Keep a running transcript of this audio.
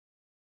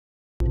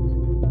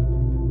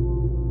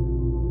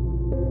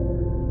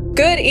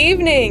Good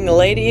evening,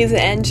 ladies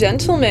and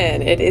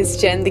gentlemen. It is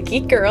Jen, the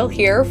Geek Girl,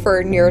 here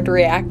for Nerd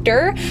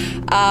Reactor.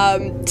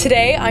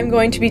 Today I'm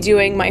going to be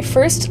doing my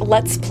first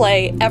Let's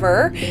Play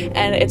ever,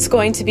 and it's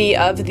going to be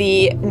of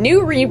the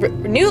newly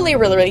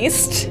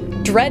released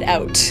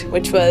DreadOut,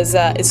 which was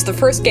it's the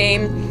first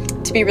game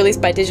to be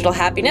released by Digital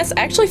Happiness.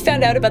 I actually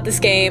found out about this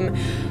game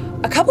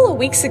a couple of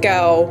weeks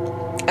ago.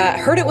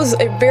 Heard it was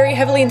very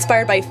heavily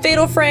inspired by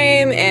Fatal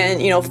Frame,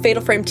 and, you know,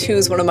 Fatal Frame 2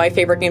 is one of my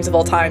favorite games of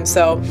all time,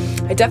 so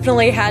I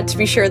definitely had to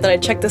be sure that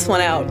I'd check this one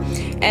out.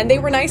 And they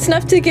were nice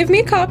enough to give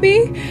me a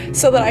copy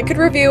so that I could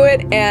review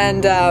it,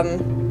 and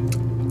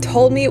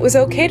told me it was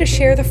okay to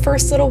share the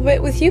first little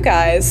bit with you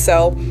guys,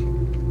 so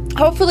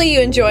hopefully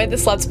you enjoyed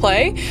this Let's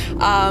Play.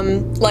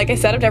 Like I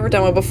said, I've never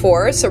done one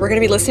before, so we're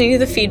going to be listening to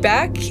the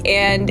feedback,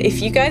 and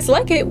if you guys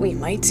like it, we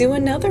might do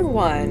another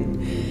one.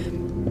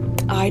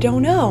 I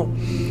don't know.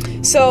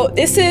 So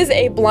this is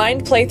a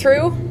blind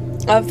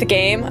playthrough of the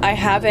game. I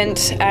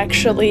haven't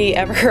actually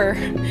ever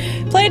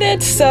played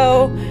it,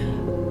 so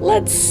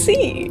let's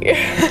see.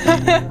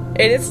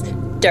 It is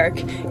dark,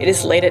 it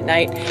is late at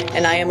night,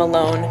 and I am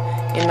alone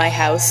in my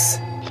house.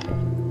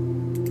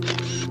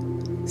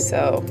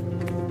 So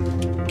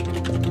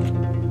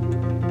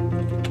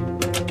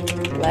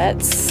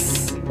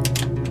let's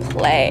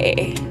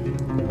play.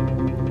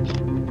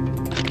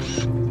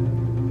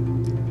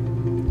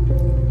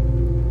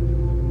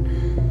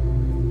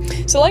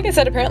 So like I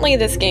said, apparently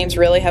this game's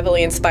really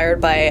heavily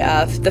inspired by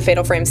the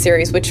Fatal Frame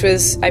series, which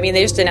was, I mean,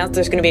 they just announced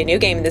there's going to be a new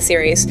game in the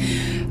series,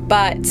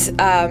 but,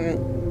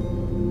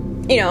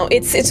 you know,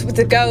 it's with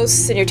the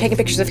ghosts and you're taking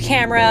pictures of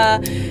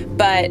camera,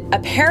 but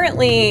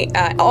apparently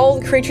all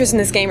the creatures in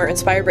this game are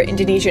inspired by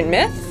Indonesian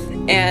myth,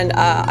 and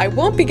I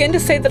won't begin to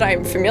say that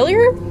I'm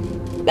familiar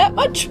that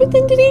much with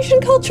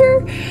Indonesian culture,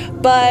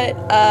 but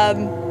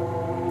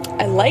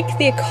I like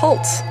the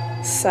occult,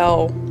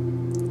 so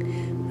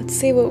let's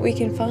see what we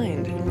can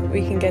find.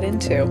 We can get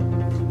into.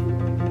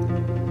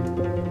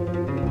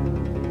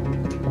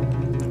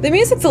 The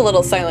music's a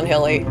little Silent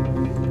Hill-y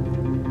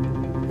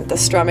with the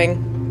strumming.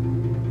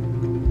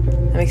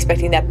 I'm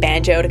expecting that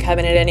banjo to come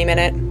in at any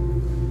minute.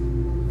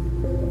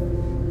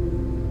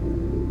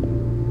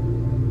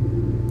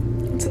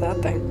 What's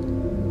that thing?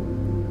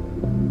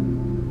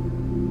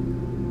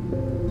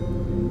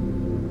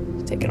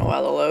 It's taking a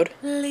while to load.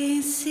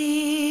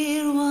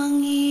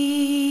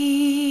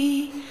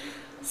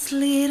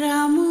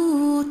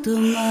 Sliramu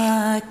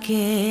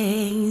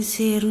tumaking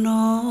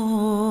sirno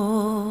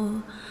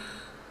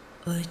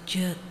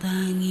ojo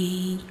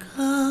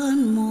tangingkan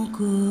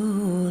muguling.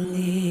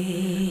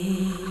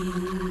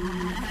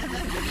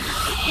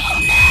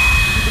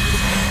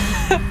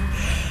 A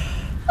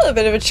little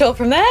bit of a chill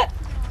from that.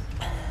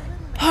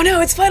 Oh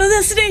no, it's Final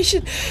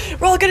Destination!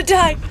 We're all gonna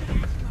die!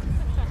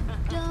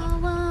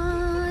 Don't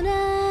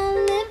wanna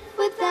live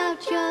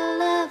without your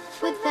love,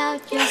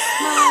 without your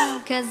smile,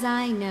 'cause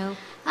I know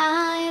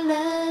I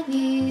love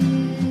you.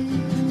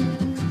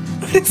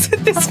 What is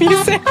with this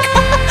music?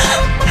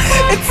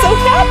 It's so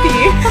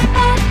happy!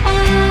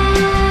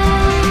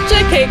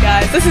 JK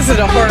guys, this isn't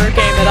a horror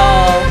game at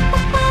all.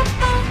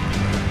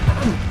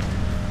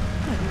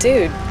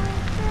 Dude.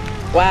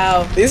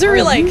 Wow, these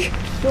are like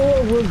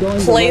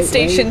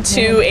PlayStation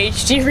 2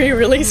 HD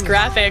re-release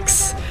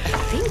graphics. I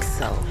think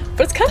so.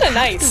 But it's kind of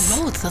nice.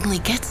 The road suddenly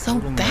gets so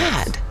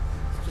bad.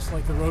 Just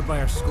like the road by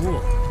our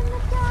school.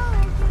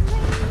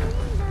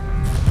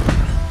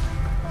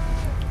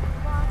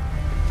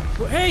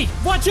 Hey,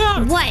 watch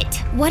out! What?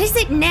 What is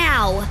it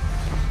now?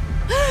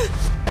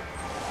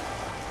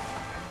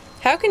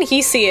 How can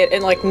he see it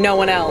and like no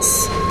one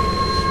else?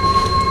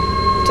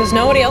 Does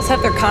nobody else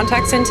have their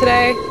contacts in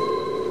today?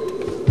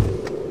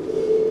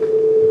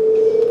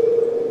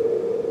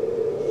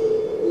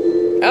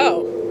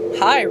 Oh,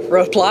 hi,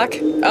 Roadblock.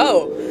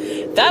 Oh,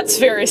 that's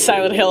very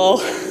Silent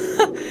Hill.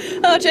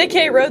 Oh,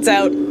 JK, road's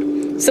out.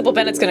 Sybil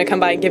Bennett's gonna come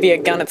by and give you a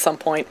gun at some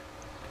point.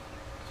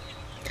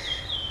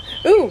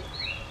 Ooh.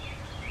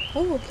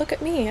 Oh, look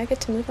at me. I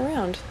get to move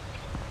around.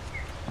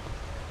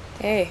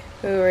 Hey,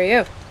 who are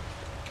you?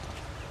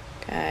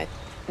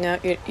 No,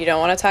 you don't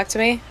want to talk to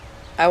me?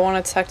 I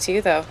want to talk to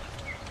you, though.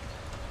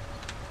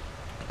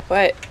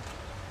 What?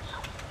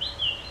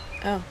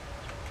 Oh.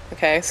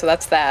 Okay, so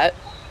that's that.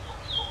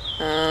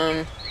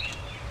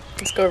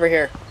 Let's go over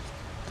here.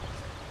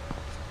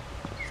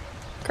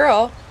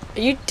 Girl,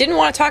 you didn't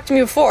want to talk to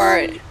me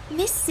before.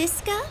 Miss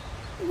Siska?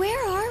 Where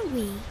are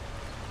we?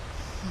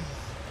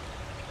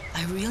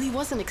 I really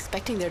wasn't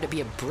expecting there to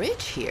be a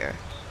bridge here.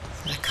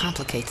 That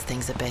complicates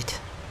things a bit.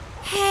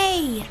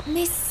 Hey,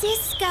 Miss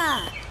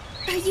Siska!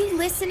 Are you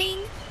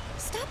listening?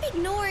 Stop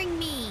ignoring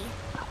me.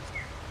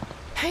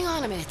 Hang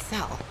on a minute,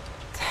 Sal.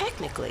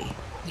 Technically,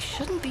 we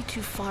shouldn't be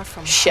too far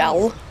from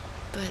Shell? home,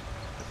 but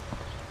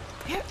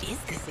where is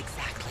this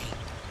exactly?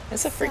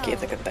 That's a freaky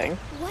looking thing.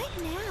 What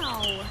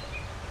now?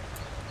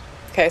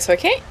 Okay, so I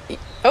can't...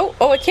 Oh,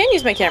 I can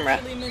use my camera.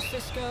 Actually, Miss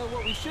Siska,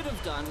 what we should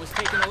have done was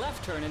taken a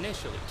left turn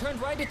initially.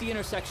 Turned right at the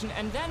intersection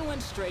and then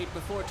went straight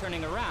before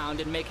turning around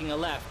and making a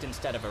left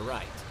instead of a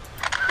right.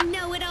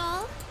 Know it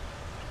all?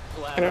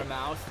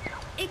 Blabbermouth.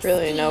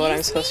 Really know what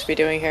I'm supposed to be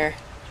doing here.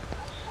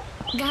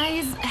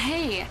 Guys,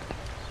 hey.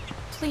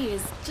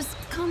 Please, just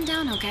calm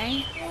down,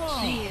 okay?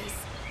 Please.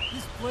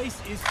 This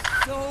place is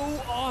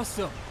so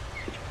awesome.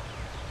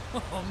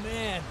 Oh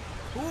man,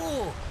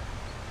 cool.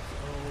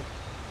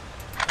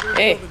 So,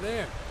 Hey, over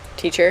there.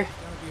 teacher.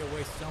 Gotta be a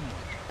way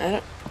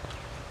somewhere.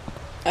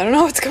 I don't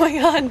know what's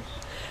going on.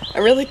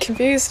 I'm really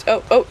confused.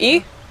 Oh, E?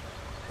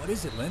 What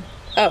is it, Lynn?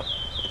 Oh,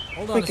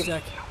 Hold on a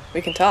sec.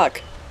 we can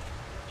talk.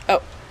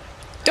 Oh,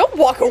 don't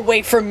walk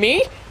away from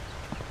me.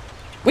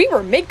 We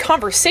were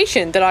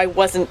mid-conversation that I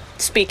wasn't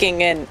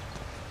speaking in.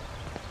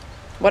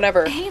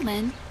 Whatever. Hey,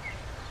 Lynn.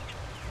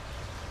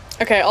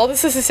 Okay, all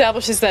this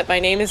establishes that my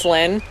name is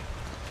Lynn.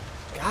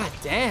 God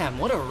damn,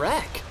 what a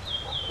wreck.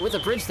 With a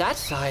bridge that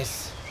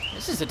size,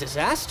 this is a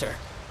disaster.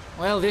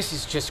 Well, this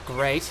is just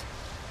great.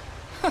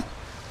 Huh.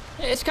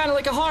 It's kind of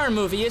like a horror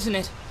movie, isn't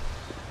it?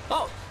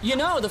 Oh, you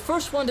know, the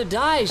first one to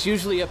die is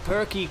usually a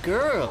perky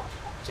girl.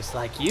 Just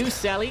like you,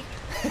 Sally.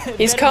 He's Better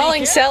be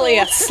calling Sally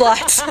a careful.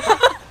 slut.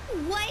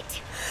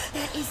 What?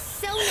 That is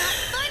so not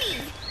funny.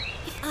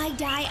 If I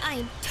die, I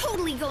am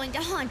totally going to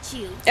haunt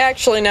you.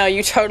 Actually, no,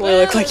 you totally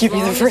look like you'd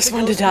be the first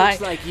one to die.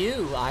 Looks like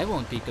you, I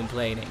won't be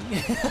complaining.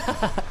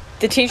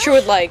 The teacher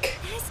would like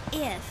As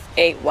if.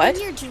 a what?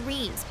 In your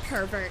dreams,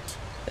 pervert.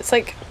 It's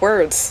like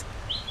words.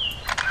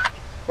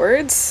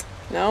 Words?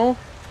 No?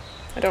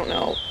 I don't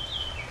know.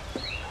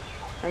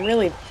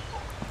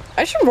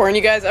 I should warn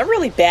you guys, I'm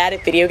really bad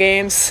at video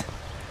games.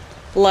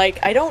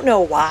 Like, I don't know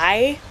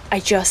why, I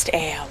just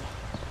am.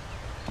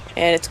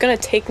 And it's gonna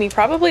take me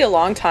probably a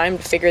long time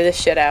to figure this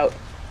shit out.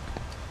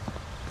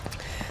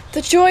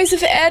 The joys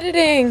of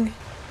editing!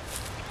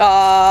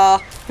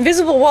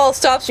 Invisible wall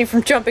stops me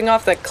from jumping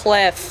off the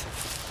cliff.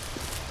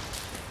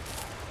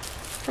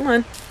 Come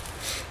on.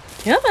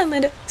 Come on,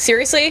 Linda.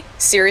 Seriously?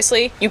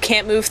 Seriously? You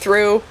can't move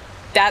through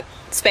that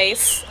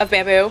space of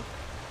bamboo?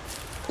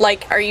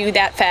 Like, are you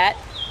that fat?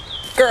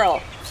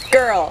 Girl.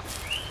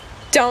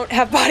 Don't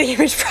have body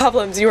image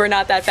problems. You are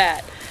not that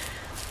fat.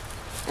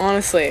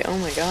 Honestly, oh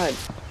my god.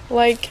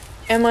 Like,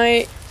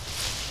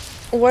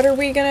 what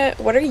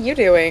are you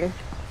doing?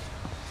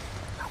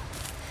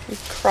 You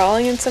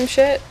crawling in some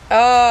shit?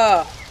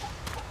 Oh.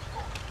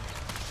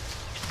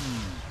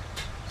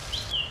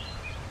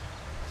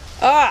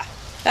 Ah,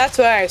 that's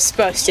what I was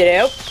supposed to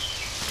do.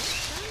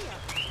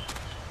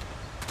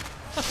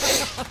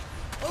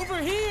 Over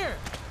here.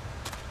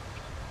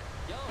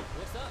 Yo,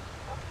 what's up?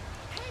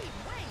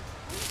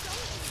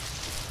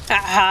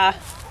 Aha.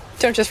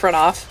 Don't just run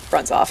off.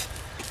 Runs off.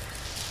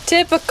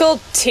 Typical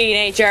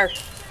teenager.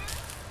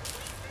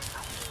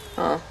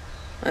 Oh,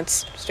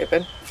 that's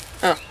stupid.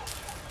 Oh.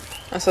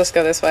 I'm supposed to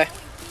go this way.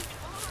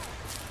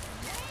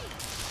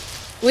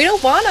 We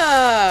don't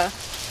wanna!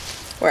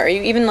 Where, are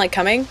you even, like,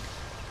 coming?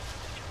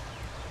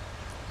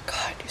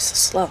 God, you're so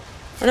slow.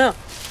 Oh no.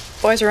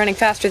 Boys are running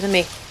faster than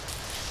me.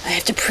 I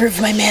have to prove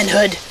my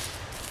manhood.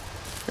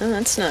 Oh,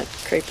 that's not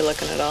creepy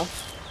looking at all.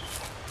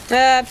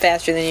 Ah,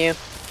 faster than you.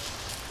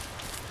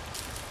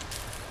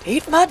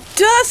 Eat my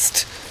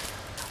dust!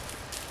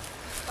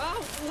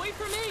 Oh, wait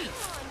for me!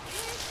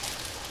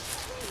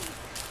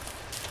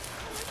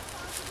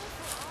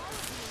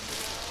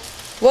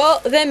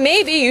 Well, then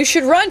maybe you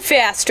should run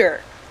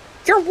faster.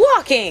 You're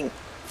walking.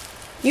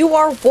 You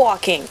are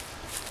walking.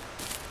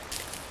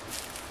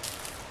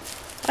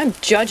 I'm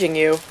judging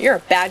you. You're a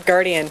bad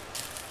guardian.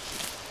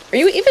 Are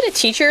you even a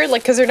teacher?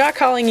 Like, because they're not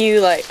calling you,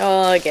 like,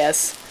 oh, I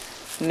guess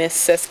Miss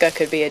Siska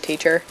could be a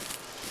teacher.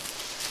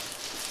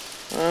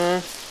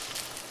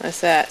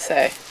 What's that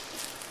say?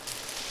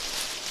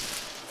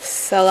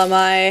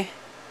 Salamai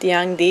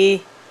Diang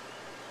Di.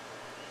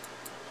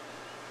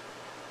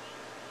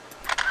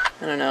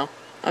 I don't know.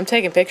 I'm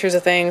taking pictures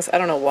of things. I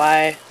don't know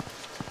why.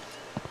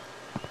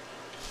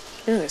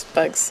 Ooh, there's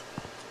bugs.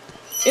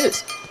 Ew.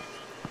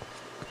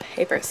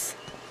 Papers.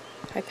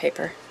 Hi,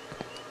 paper.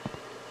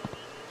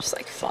 Just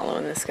like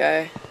following this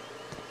guy.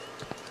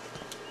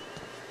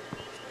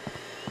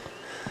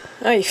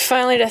 Oh, you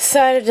finally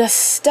decided to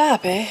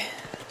stop, eh?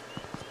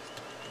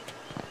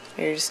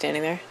 You're just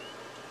standing there.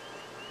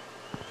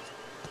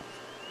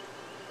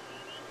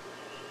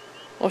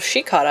 Well,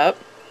 she caught up.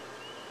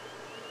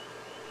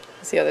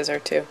 The others are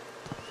too.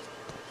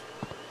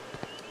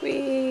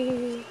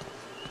 Whee!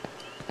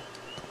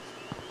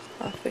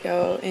 Off we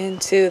go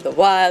into the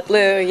wide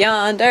blue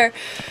yonder.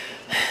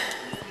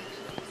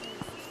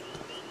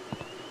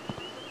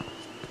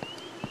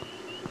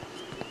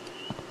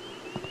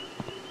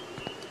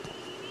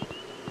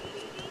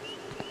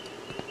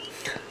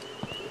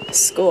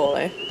 School,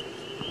 eh?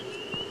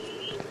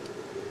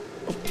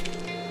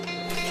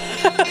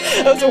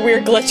 That was a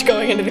weird glitch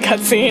going into the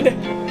cutscene.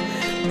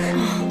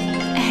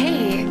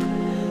 Hey,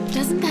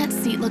 doesn't that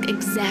seat look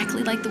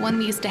exactly like the one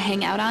we used to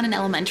hang out on in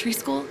elementary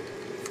school?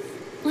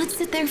 Let's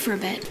sit there for a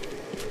bit.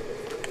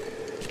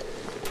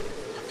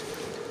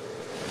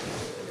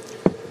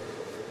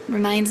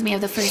 Reminds me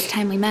of the first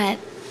time we met.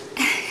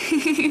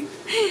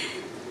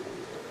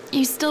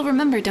 You still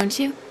remember, don't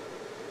you?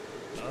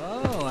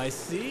 Oh, I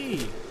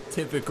see.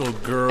 Typical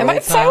girl Am I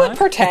the silent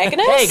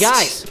protagonist? Hey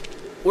guys,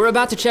 we're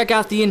about to check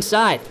out the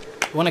inside.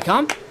 Wanna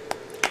come?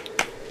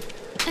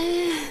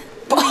 Maybe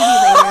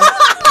later.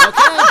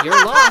 Okay,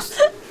 you're lost.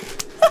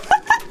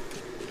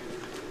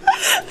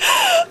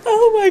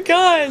 Oh my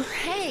god.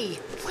 Hey,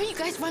 where are you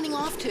guys running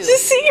off to?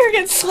 Just seeing her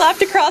get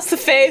slapped across the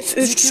face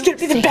is just gonna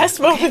be the best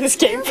moment of this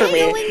game for me.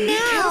 Going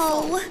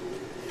now.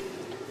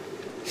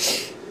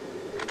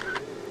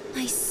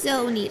 I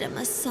so need a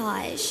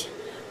massage.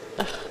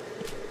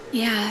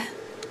 Yeah.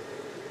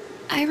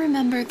 I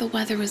remember the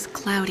weather was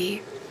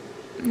cloudy.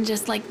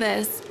 Just like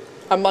this.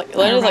 I'm like,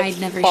 Leonard's ride like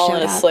never falling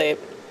showed up. asleep.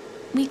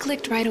 We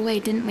clicked right away,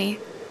 didn't we?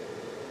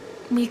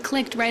 We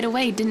clicked right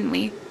away, didn't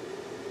we?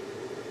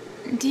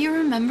 Do you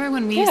remember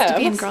when we used to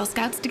be in Girl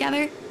Scouts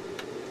together?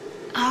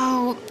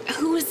 Oh,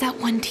 who was that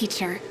one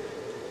teacher?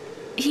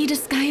 He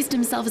disguised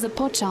himself as a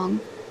pocong.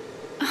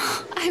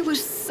 Oh, I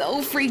was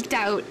so freaked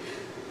out.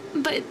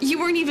 But you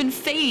weren't even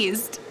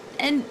fazed.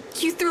 And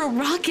you threw a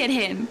rock at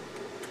him.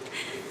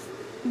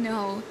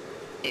 No,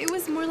 it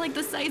was more like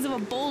the size of a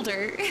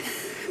boulder.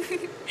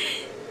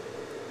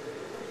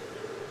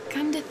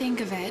 Come to think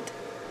of it,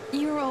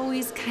 you were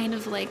always kind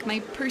of like my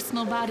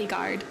personal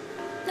bodyguard.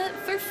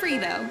 For free,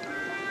 though.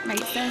 Right,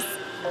 sis?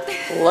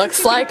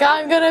 Looks like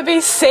I'm gonna be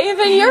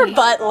saving your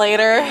butt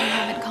later. I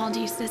haven't called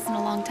you sis in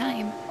a long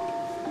time.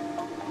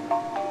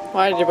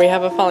 Why, did we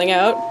have a falling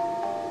out?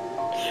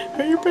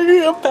 Are you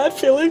bringing up bad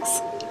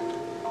feelings?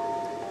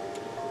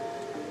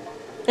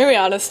 To be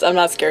honest, I'm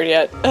not scared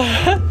yet.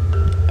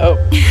 Oh.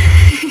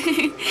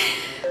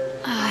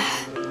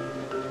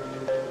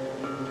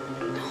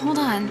 Hold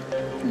on.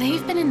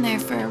 They've been in there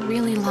for a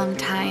really long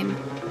time.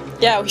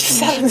 Yeah, we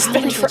sat on this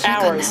bench for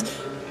hours.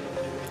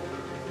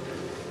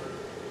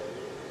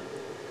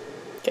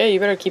 Okay, you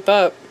better keep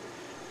up.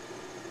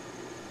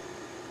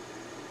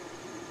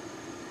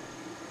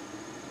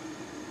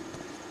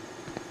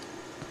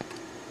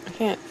 I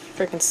can't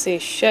freaking see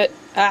shit.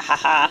 Ah ha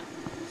ha.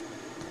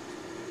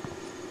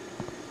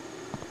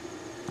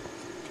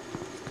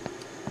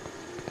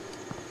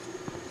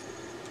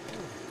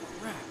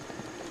 Crap.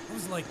 It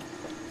was like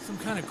some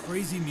kind of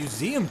crazy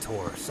museum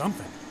tour or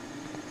something.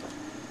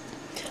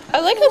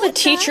 I like how the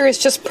teacher is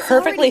just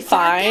perfectly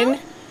fine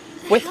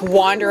with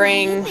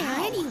wandering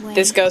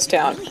this ghost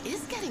town. It really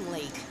is getting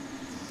late.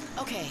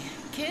 Okay,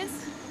 kids,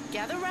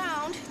 gather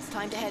round. It's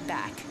time to head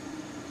back.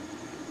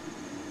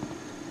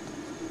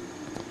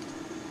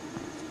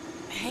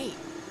 Hey,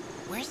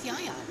 where's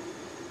Yaya?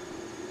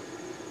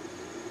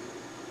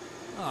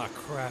 Ah,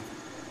 crap.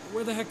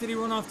 Where the heck did he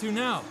run off to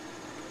now?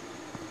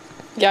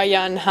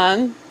 Yayan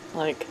Han?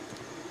 Like,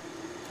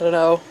 I don't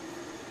know.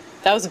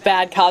 That was a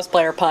bad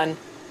cosplayer pun.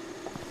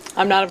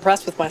 I'm not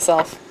impressed with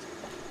myself.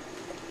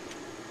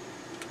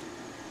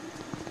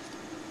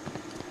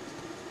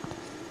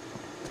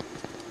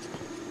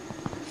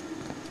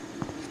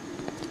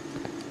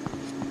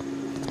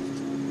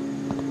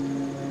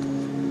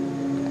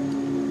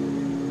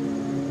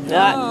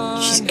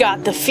 She's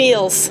got the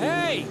feels.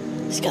 Hey!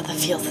 She's got the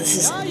feels. This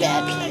is a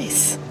bad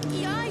place.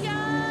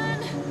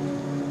 Yayan!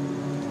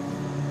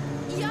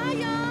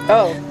 Yayan!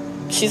 Oh,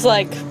 she's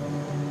like,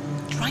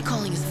 Try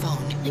calling his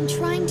phone. I'm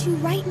trying to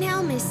right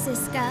now, Miss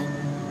Siska.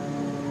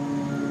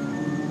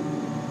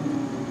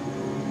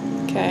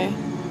 okay.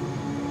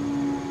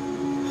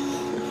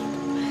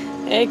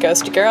 Hey,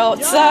 ghosty girl,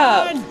 what's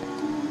up?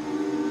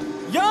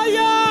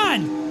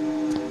 Yayan!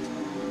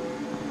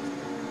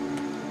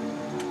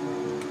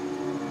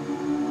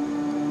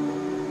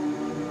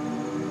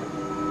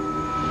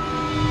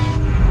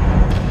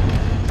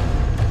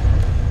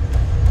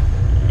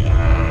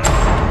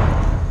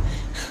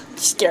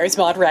 Scary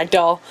mod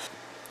ragdoll.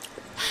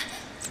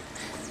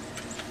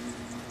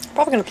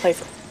 Probably gonna play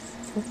for.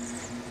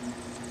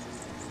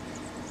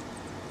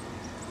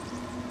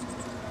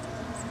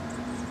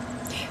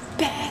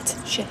 Bats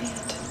and shit.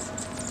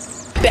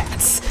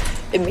 Bats.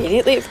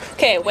 Immediately.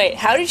 Okay, wait.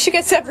 How did she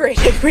get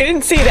separated? We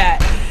didn't see that.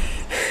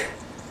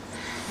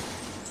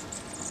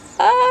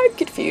 I'm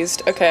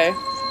confused. Okay.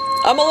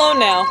 I'm alone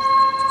now.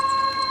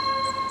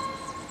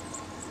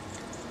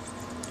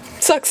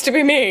 Sucks to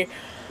be me.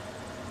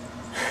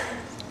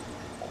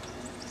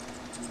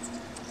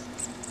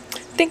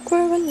 Think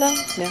we're alone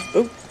now.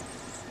 Ooh.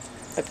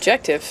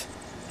 Objective.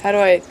 How do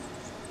I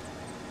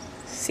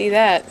see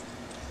that?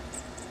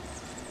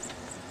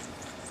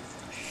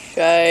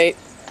 Shite.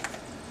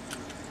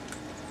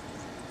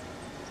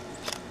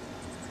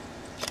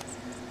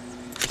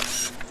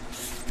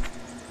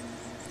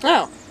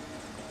 Oh.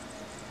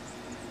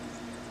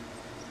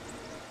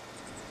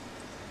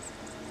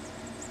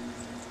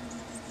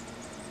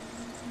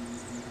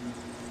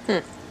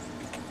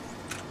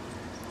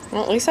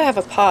 Well, at least I have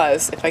a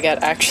pause if I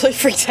get actually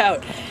freaked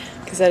out,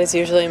 because that is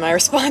usually my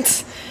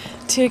response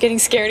to getting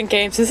scared in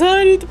games is,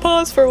 I need to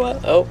pause for a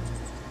while. Oh.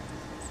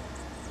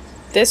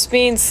 This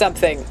means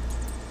something.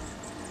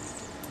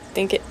 I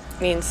think it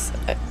means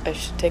I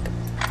should take a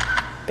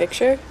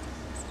picture.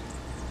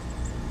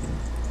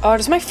 Oh,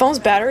 does my phone's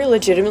battery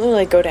legitimately,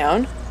 like, go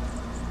down?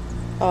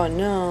 Oh,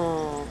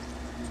 no.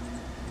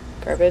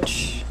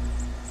 Garbage.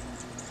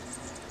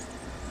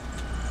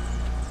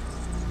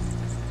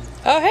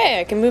 Oh hey,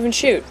 I can move and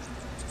shoot.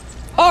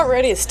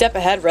 Already a step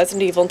ahead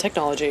Resident Evil in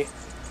technology.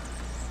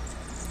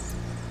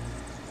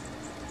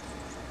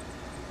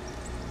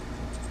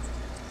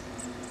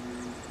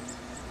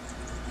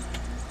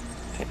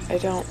 I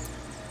don't...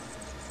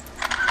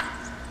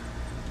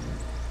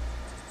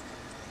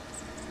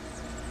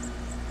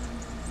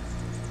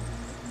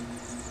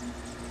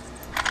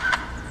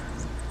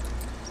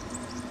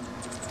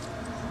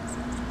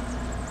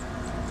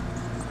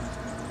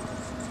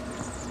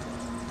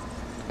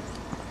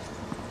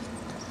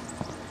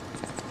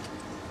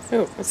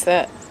 Ooh, what's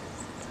that?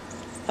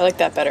 I like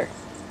that better.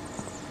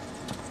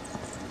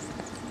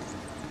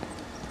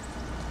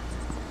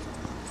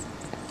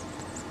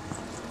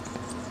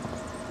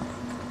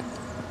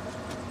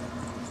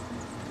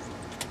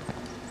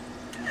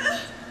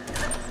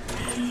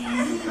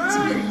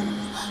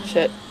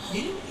 Shit.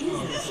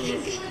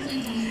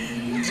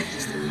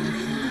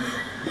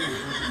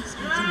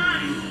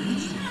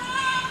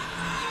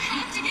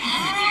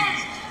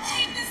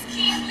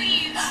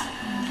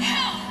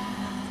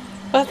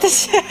 What the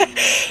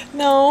shit?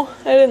 No,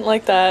 I didn't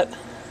like that.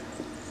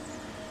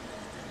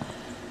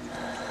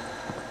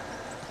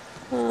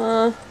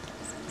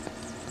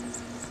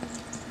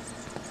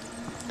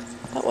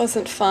 That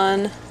wasn't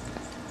fun.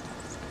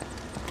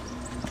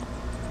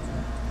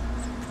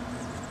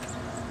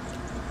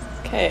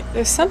 Okay,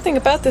 there's something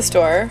about this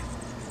door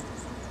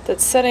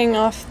that's setting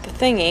off the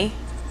thingy.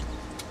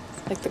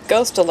 Like the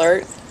ghost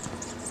alert.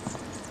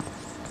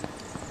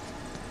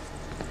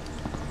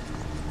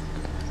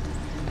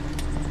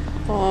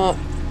 Oh.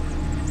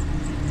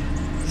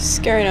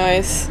 Scary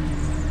noise.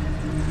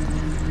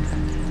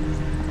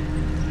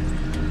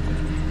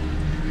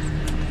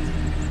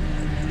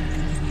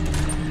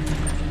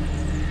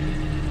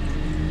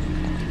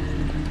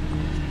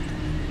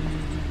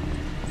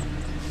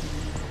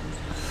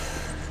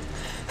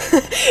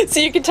 So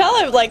you can tell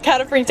I'm like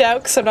kind of freaked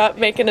out because I'm not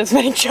making as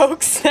many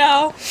jokes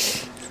now.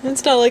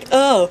 It's not like,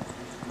 oh,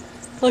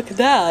 look at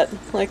that.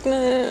 Like,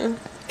 nah.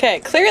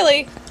 Okay,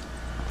 clearly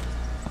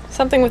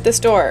something with this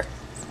door.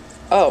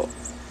 Oh.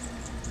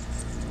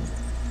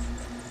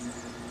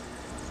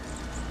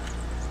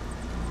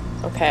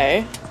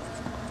 Okay.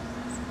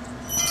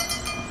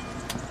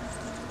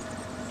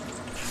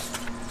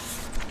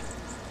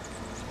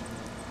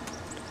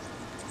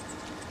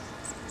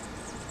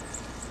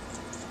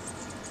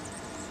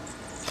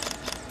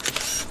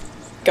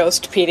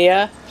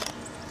 Ghostpedia.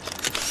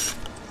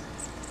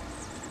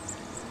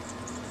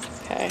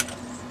 Okay.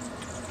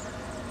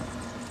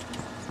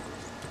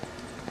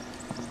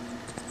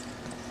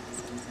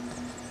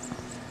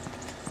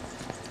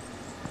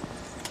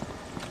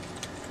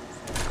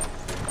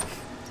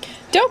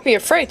 Don't be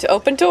afraid to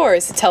open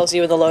doors, it tells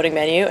you in the loading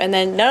menu, and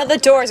then none of the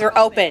doors are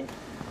open.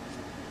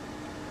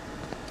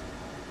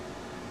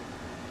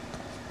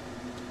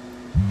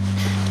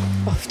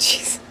 Oh,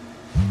 jeez.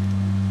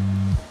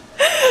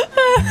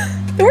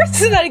 The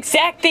worst is that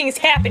exact thing has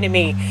happened to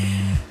me.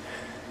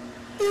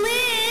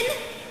 Lynn!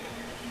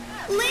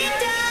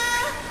 Linda!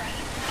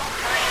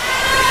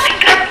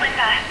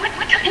 Linda,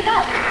 what took you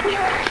out?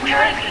 We're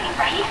ready,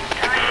 right?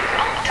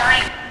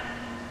 Dying.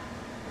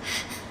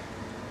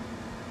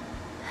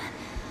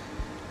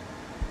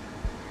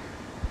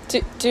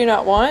 Do you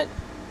not want?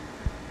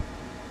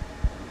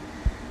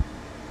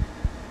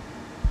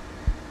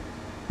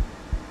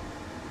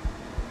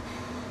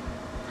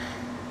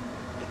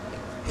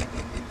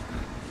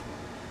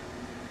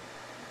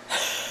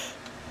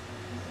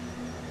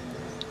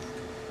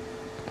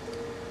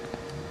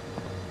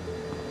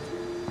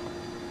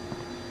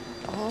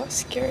 Oh,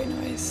 scary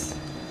noise.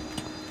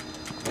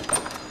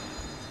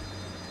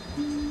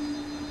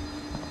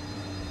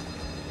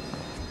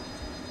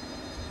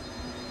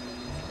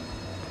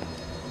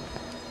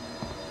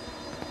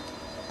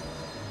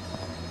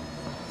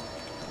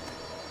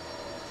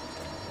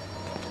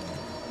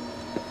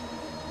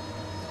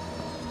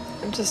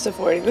 I'm just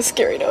avoiding the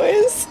scary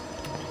noise.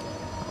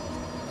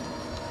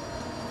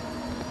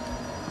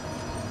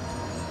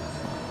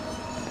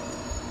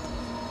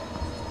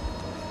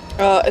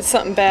 Oh, it's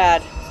something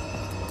bad.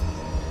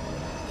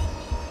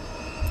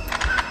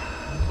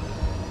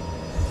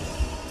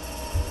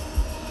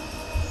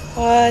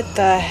 What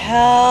the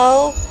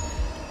hell?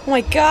 Oh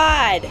my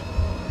god!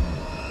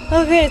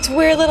 Look at its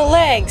weird little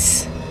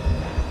legs.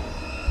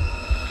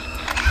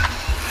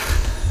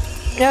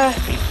 No!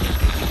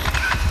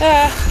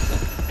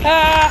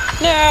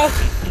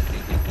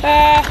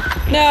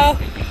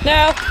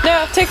 No!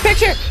 Take a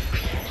picture!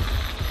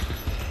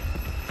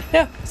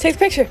 No, take the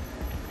picture.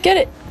 Get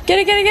it! Get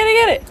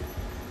it!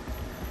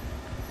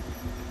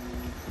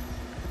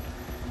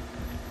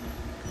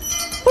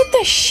 What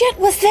the shit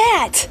was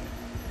that?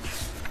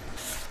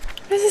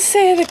 What does it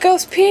say in the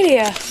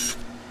Ghostpedia?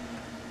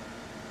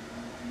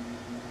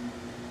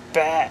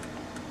 Bah.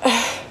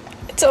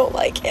 I don't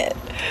like it.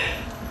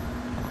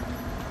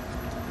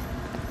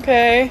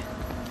 Okay.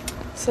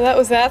 So that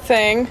was that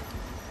thing.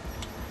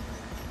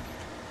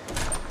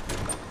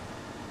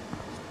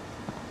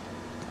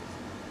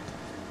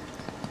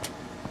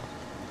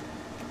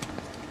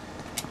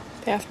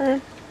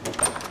 Bathroom?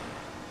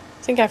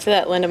 I think after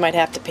that, Linda might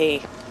have to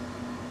pee.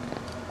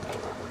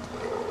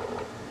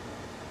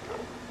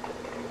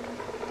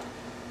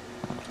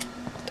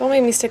 Don't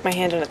make me stick my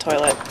hand in a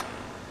toilet.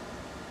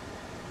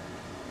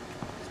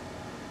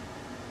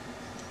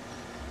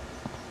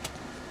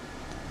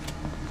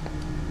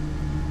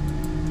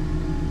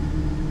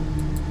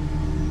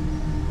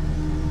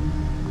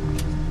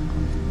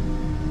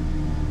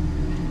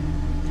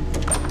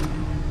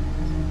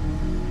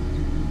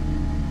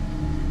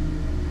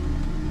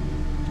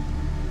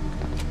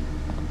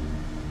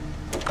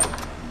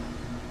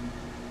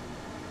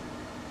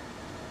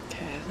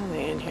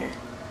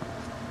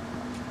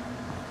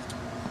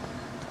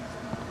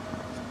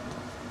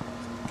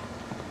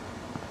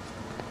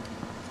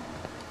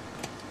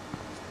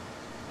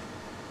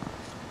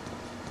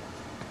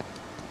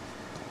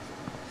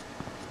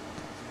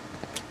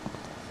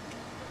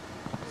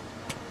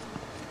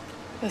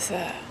 What's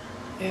that?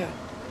 Ew.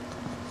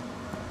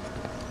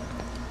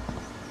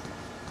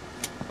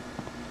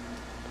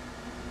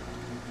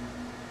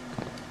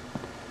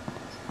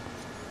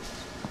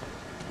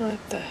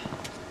 What the?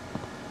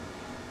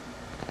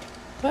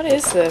 What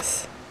is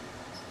this?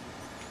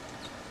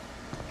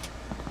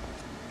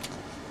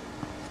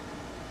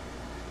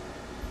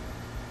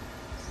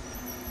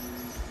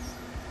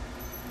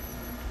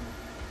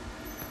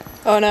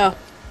 Oh no.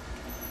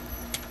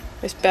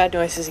 There's bad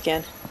noises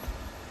again.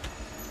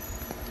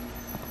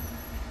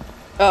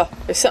 Oh,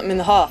 there's something in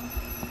the hall.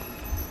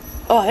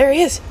 Oh, there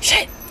he is.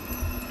 Shit!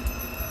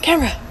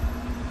 Camera!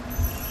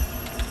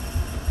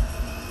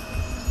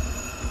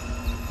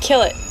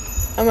 Kill it.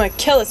 I'm gonna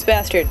kill this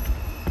bastard.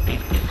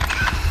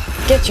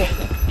 Getcha.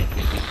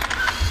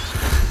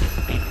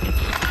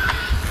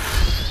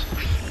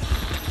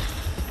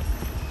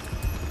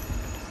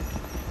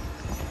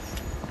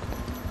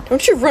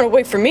 Don't you run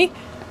away from me.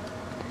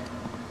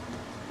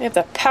 I have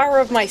the power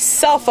of my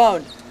cell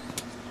phone.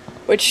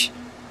 Which,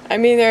 I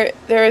mean,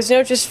 there is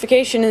no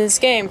justification in this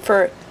game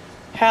for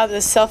how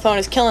this cell phone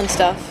is killing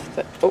stuff.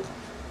 But, oh,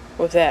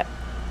 what was that?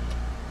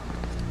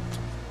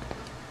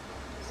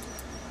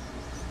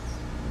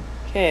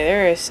 Okay,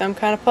 there is some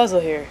kind of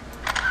puzzle here.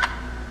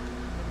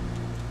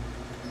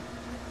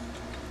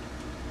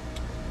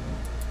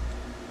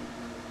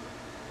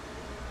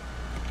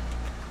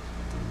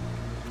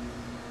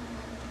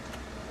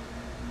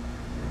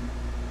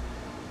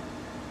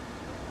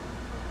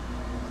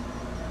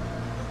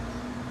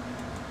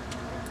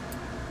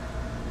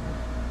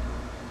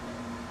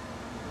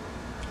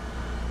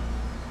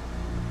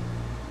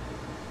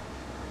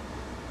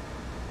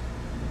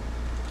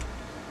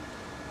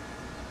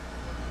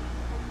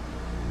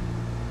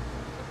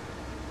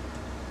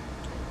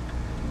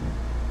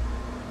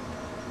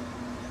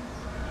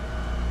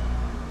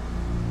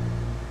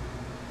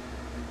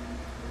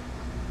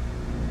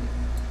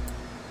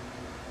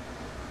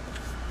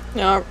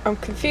 No, I'm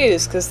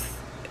confused because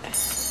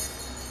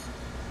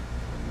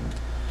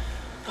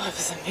oh, it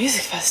was a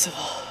music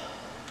festival.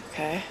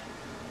 Okay.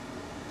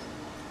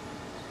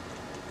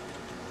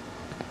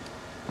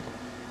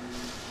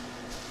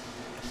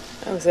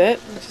 That was it?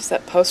 It was just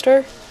that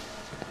poster?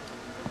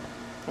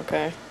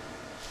 Okay.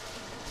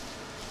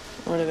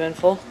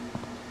 Uneventful.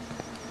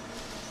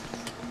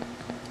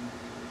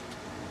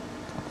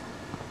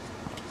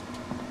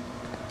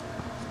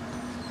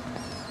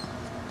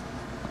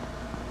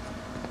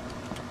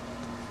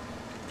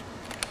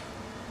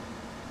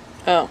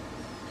 Oh.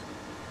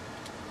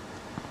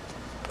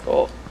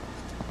 Cool.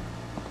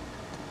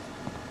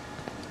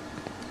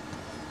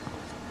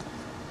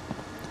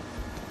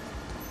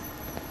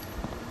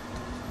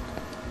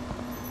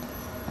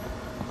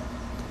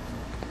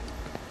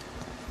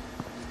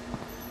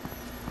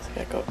 So I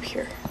gotta go up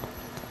here.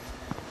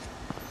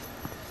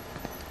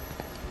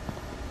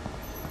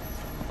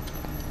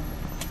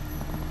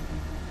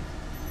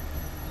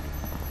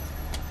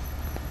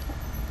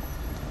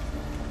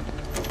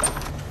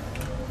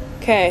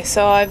 Okay,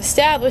 so I've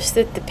established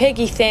that the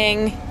piggy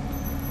thing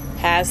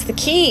has the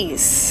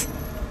keys.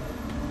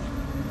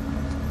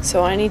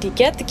 So I need to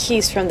get the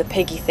keys from the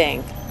piggy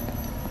thing.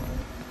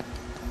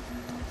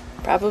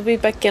 Probably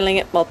by killing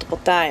it multiple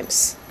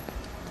times.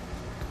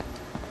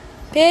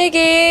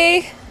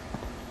 Piggy!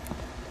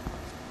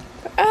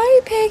 Where are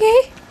you,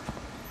 Piggy?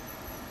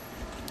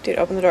 Dude,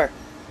 open the door.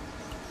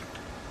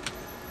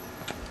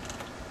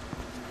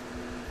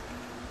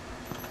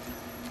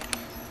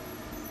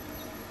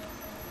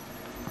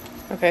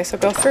 Okay, so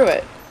go through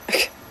it.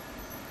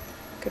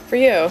 Good for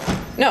you.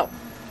 No.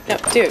 No,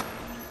 dude.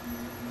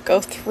 Go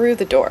through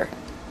the door.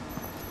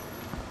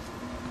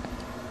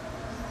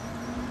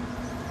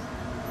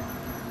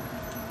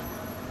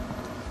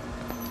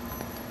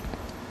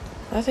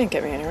 That didn't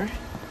get me anywhere.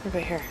 What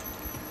about here?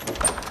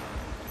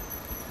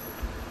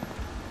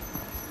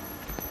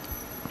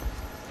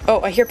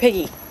 Oh, I hear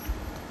Piggy.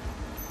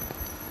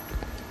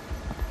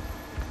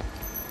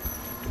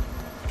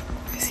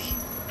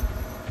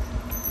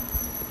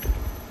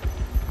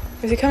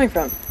 Where's he coming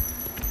from?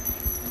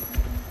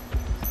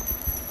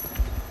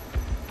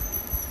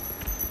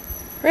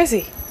 Where is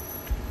he?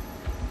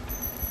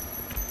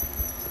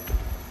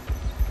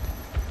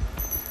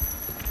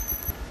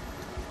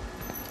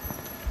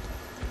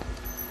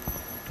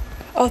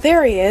 Oh,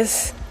 there he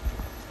is.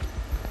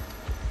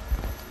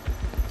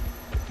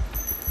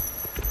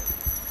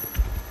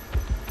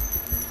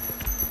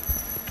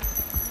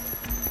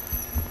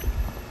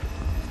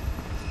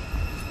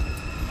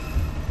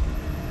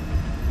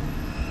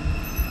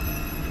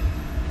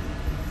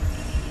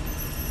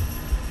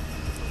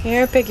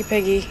 Here, Piggy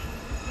Piggy.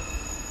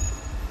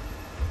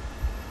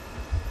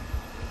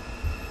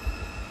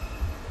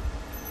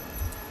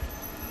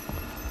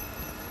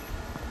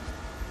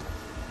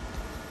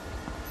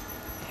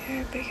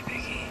 Here, Piggy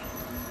Piggy.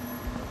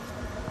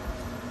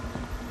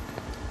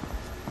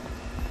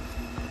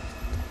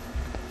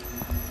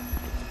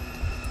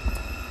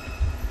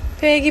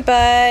 Piggy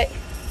butt.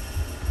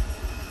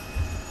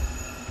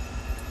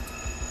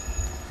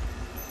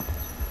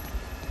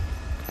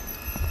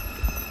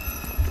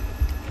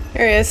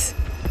 There he is.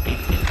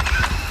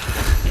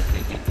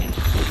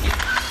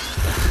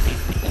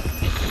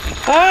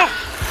 Ah!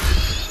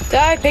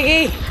 Die,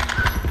 Piggy!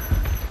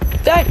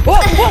 Die!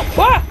 Whoa! Whoa!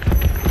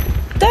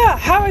 Whoa! Duh!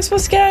 How am I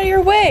supposed to get out of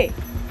your way?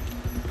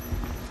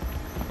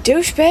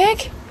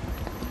 Douchebag?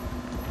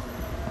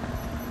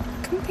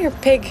 Come here,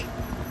 pig.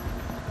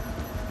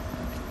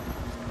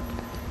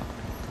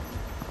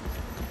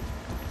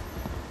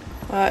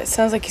 It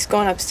sounds like he's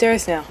going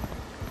upstairs now.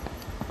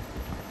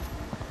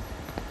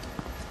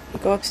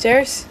 Go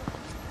upstairs.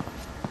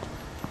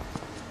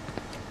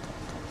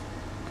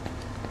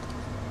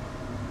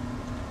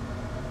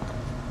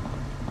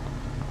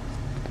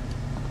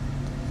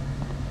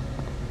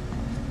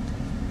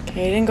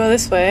 Okay, he didn't go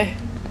this way.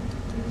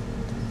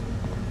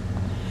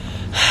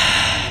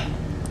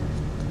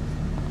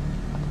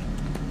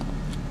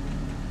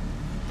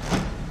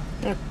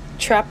 I'm gonna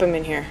trap him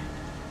in here.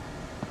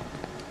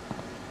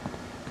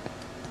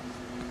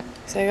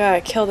 So I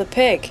gotta kill the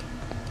pig.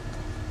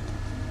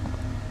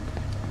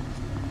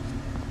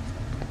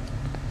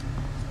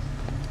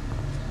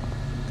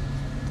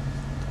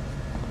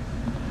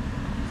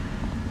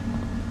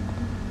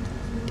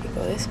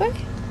 This way?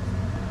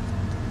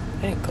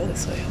 I didn't go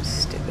this way, I'm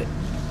stupid.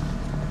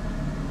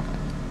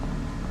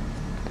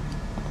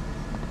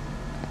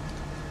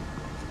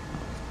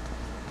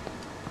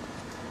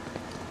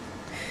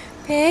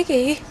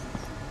 Piggy!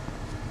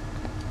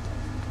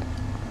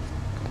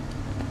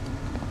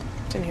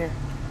 It's in here.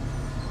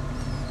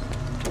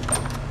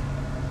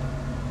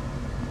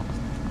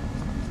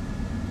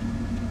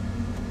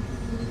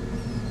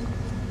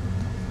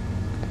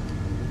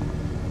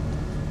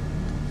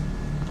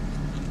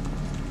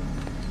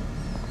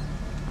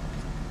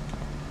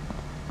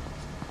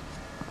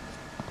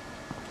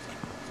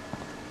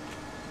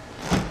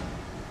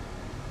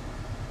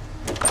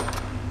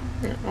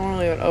 I want to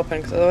leave it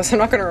open because otherwise I'm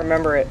not going to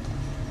remember it.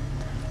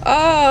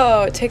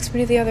 Oh, it takes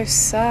me to the other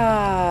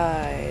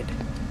side.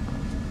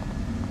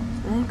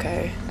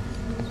 Okay.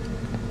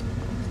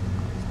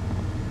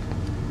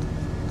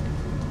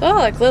 Oh,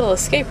 like little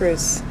escape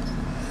routes.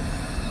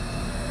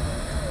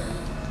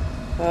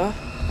 Oh.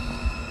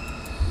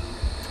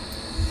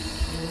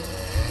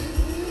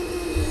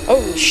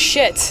 Oh,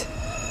 shit.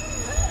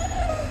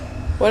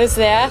 What is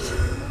that?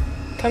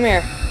 Come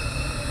here.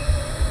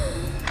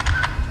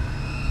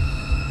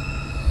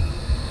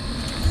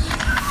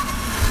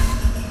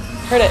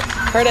 Hurt it,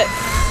 hurt it,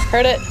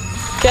 hurt it,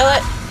 kill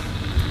it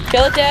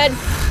dead,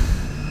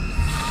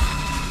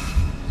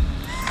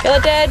 kill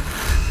it dead.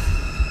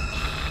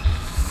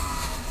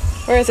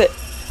 Where is it?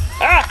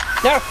 Ah,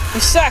 no,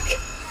 you suck.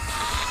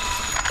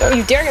 Don't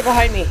you dare get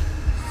behind me.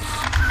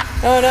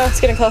 Oh no,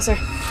 it's getting closer.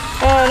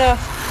 Oh no,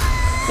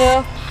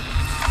 no,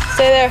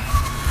 stay there,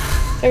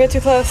 don't get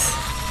too close.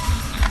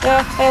 No,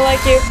 I don't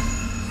like you.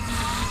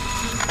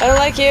 I don't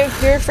like you,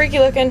 you're freaky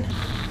looking.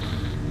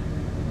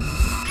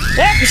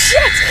 Ah,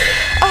 shit!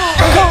 Oh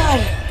god!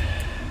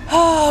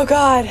 Oh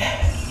god!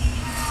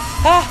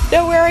 Ah,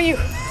 no, where are you?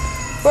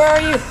 Where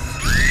are you?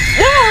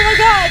 No, oh my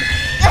god!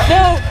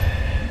 No!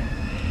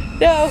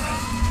 No!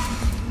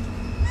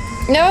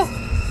 No!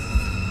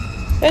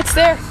 It's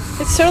there!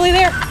 It's totally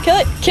there! Kill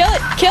it! Kill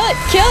it! Kill it!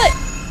 Kill it!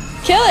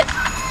 Kill it!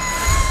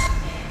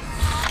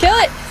 Kill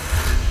it!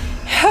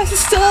 How is it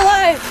still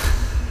alive?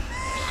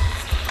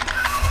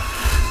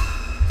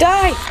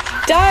 Die!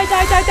 Die!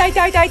 Die! Die! Die!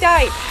 Die! Die!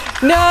 Die!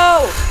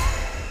 No!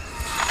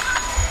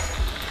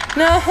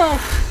 No,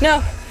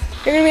 no,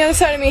 you're gonna be on the other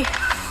side of me.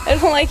 I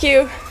don't like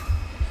you.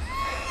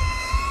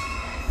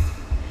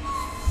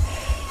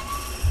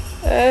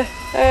 Okay,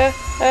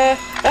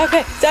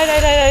 die, die,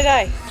 die, die,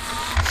 die.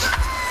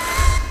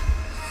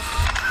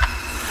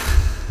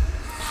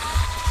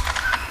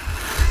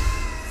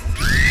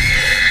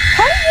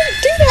 How did it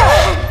do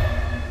that?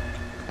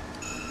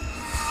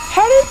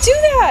 How did it do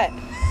that?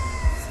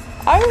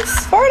 I was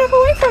far enough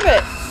away from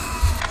it.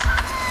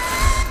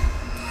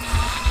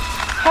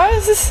 How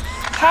is this?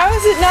 How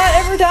is it not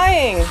ever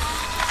dying?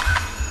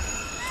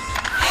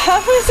 How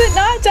is it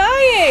not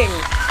dying?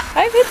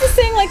 I've hit this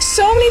thing like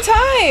so many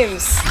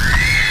times.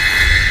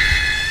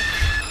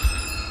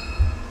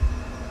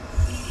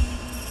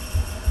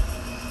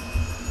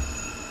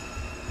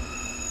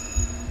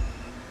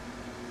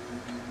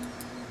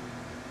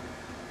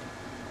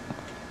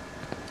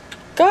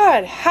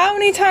 God, how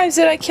many times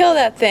did I kill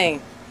that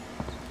thing?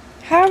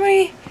 How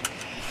many?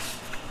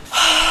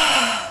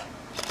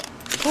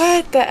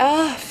 What the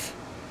F?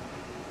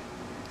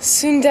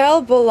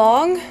 Sundel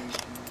Belong?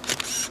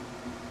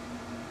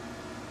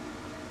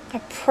 A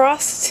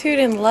prostitute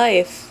in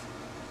life.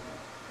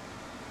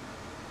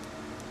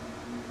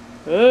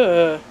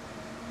 Ugh.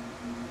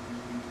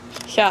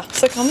 Yeah,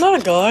 it's like, I'm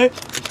not a guy.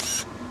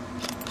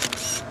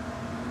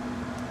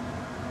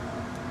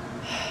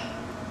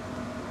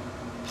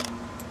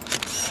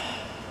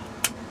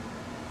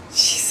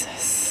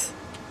 Jesus.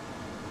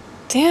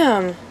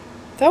 Damn.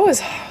 That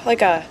was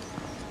like a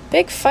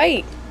big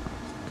fight.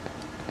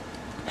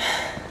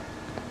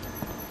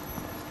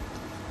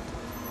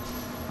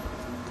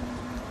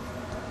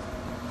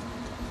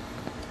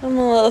 I'm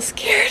a little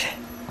scared.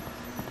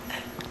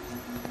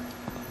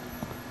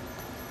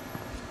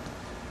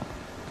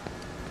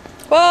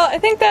 Well, I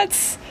think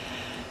that's,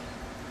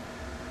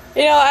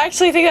 you know, I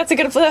actually think that's a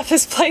good enough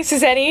place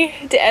as any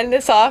to end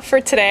this off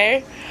for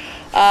today.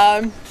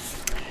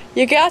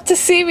 You got to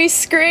see me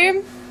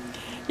scream.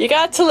 You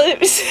got to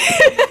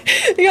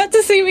you got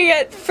to see me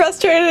get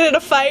frustrated in a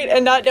fight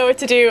and not know what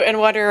to do and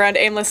wander around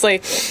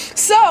aimlessly.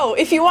 So,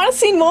 if you want to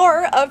see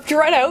more of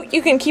DreadOut,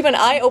 you can keep an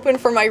eye open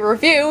for my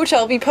review, which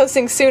I'll be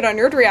posting soon on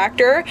Nerd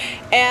Reactor.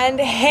 And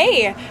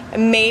hey,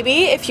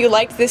 maybe if you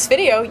liked this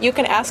video, you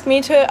can ask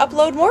me to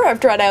upload more of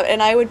DreadOut,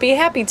 and I would be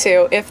happy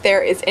to if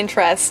there is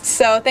interest.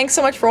 So, thanks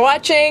so much for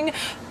watching.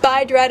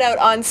 Buy DreadOut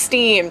on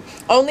Steam.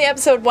 Only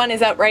episode 1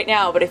 is out right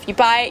now, but if you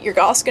buy it, you're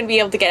also going to be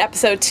able to get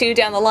episode 2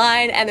 down the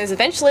line, and there's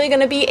eventually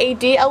going to be a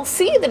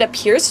DLC that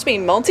appears to be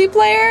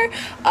multiplayer.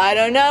 I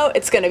don't know,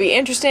 it's going to be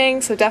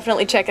interesting, so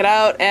definitely check it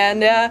out,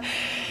 and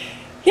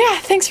yeah,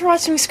 thanks for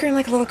watching me scream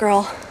like a little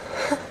girl.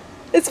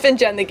 It's been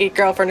Jen the Geek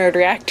Girl for Nerd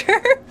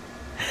Reactor.